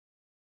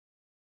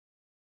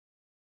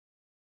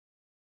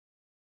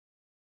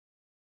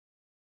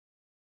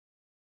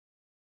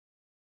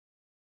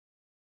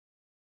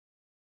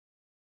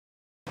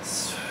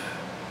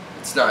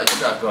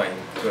It's not going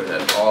good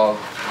at all.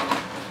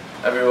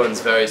 Everyone's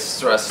very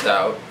stressed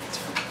out,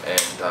 and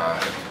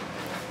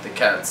the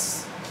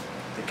cats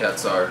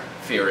are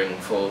fearing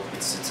full.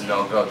 It's a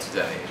no-go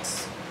today.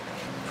 It's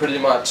pretty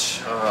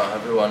much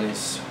everyone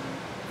is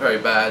very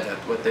bad at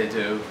what they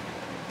do.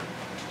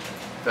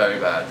 Very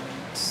bad.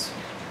 It's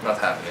not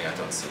happening. I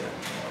don't see it.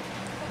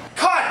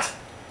 Cut!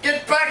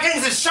 Get back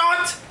in the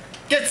shot!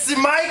 Get the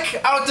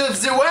mic out of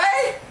the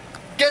way!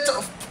 Get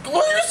off! Why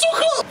are you so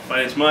close? My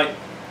name's Mike.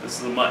 This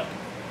is the mic.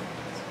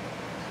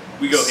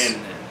 We go hand in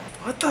hand.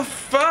 What the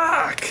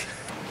fuck?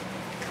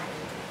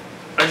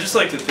 I just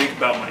like to think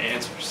about my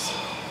answers.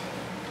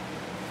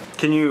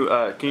 Can you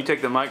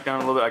take the mic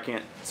down a little bit? I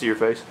can't see your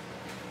face.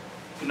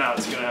 No,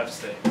 it's gonna have to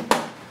stay.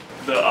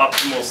 The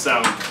optimal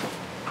sound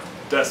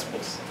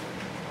decibels.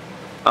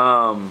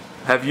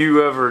 Have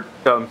you ever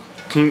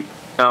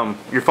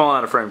you're falling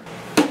out of frame.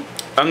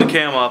 I'm the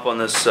cam op on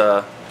this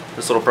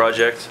this little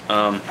project.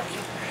 Kind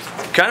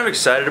of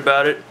excited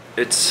about it.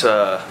 It's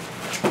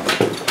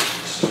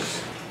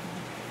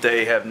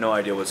they have no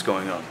idea what's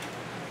going on.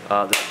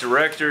 The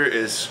director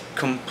is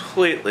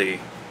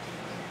completely,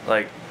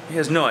 like, he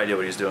has no idea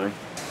what he's doing.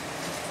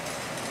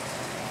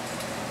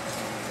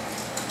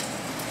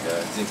 Yeah,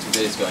 I think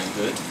today's going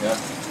good. Yeah.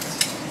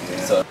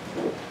 So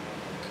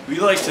We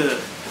like to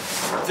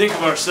think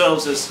of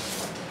ourselves as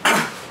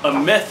a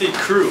method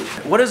crew.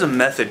 What is a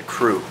method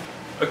crew?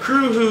 A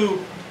crew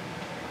who,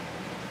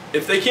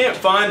 if they can't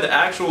find the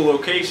actual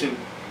location,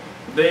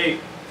 they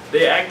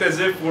act as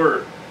if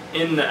we're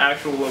in the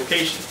actual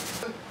location.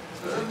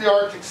 This is the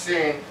Arctic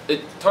scene.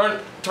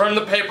 Turn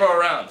the paper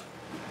around.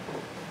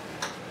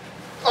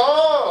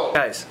 Oh!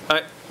 Guys,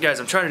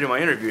 I'm trying to do my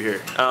interview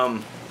here.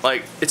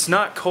 Like, it's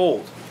not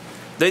cold.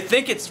 They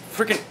think it's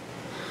freaking.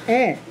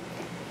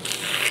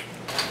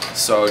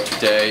 So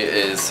today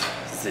is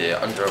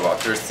the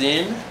underwater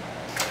scene,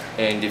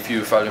 and if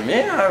you follow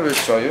me, I will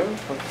show you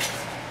what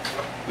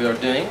we are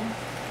doing.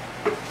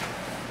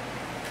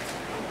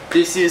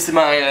 This is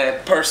my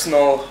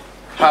personal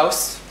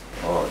house.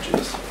 Oh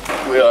jeez.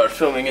 We are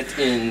filming it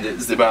in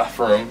the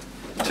bathroom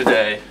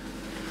today.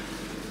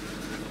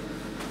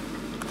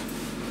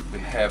 We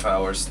have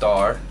our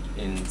star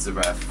in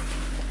the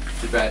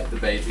the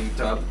bathing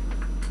tub.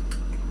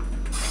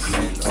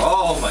 And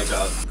oh my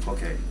god.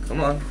 Okay,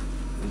 come on.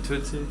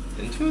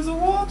 Into the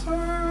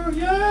water!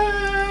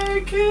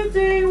 Yay!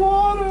 Kitty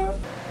water!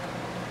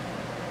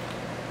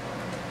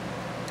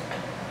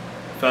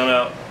 Found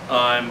out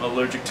I'm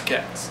allergic to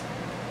cats.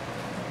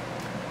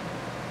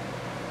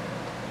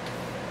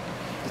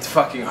 It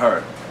fucking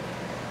hurt.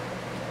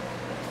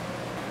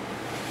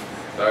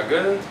 Very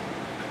good.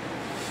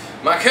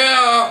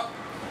 Michael!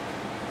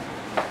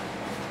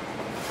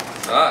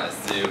 Ah, I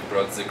see you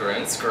brought the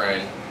green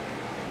screen.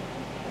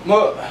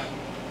 Look,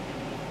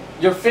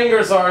 your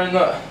fingers are in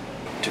the...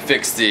 To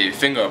fix the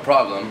finger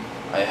problem,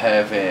 I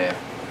have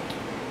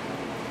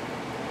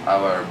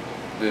our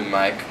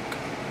mic.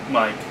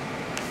 Mike.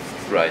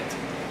 Right.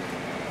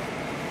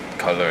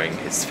 Coloring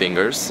his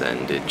fingers,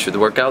 and it should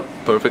work out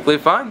perfectly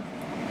fine.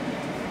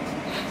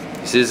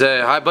 This is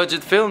a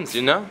high-budget films,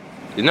 you know?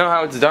 You know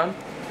how it's done?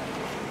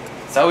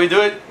 That's how we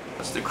do it.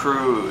 The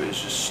crew is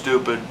just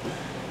stupid.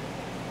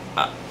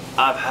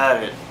 I've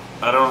had it.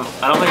 I don't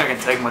think I can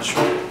take much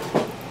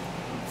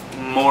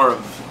more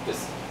of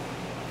this.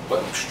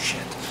 What?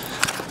 Shit.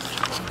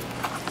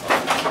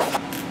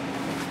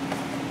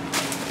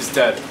 He's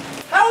dead.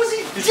 How is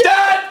he? He's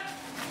dead!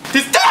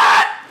 He's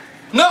dead!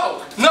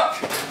 No! No!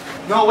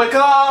 No, wake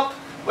up!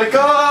 Wake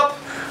up!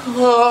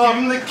 Give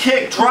him the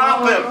kick,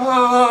 drop him!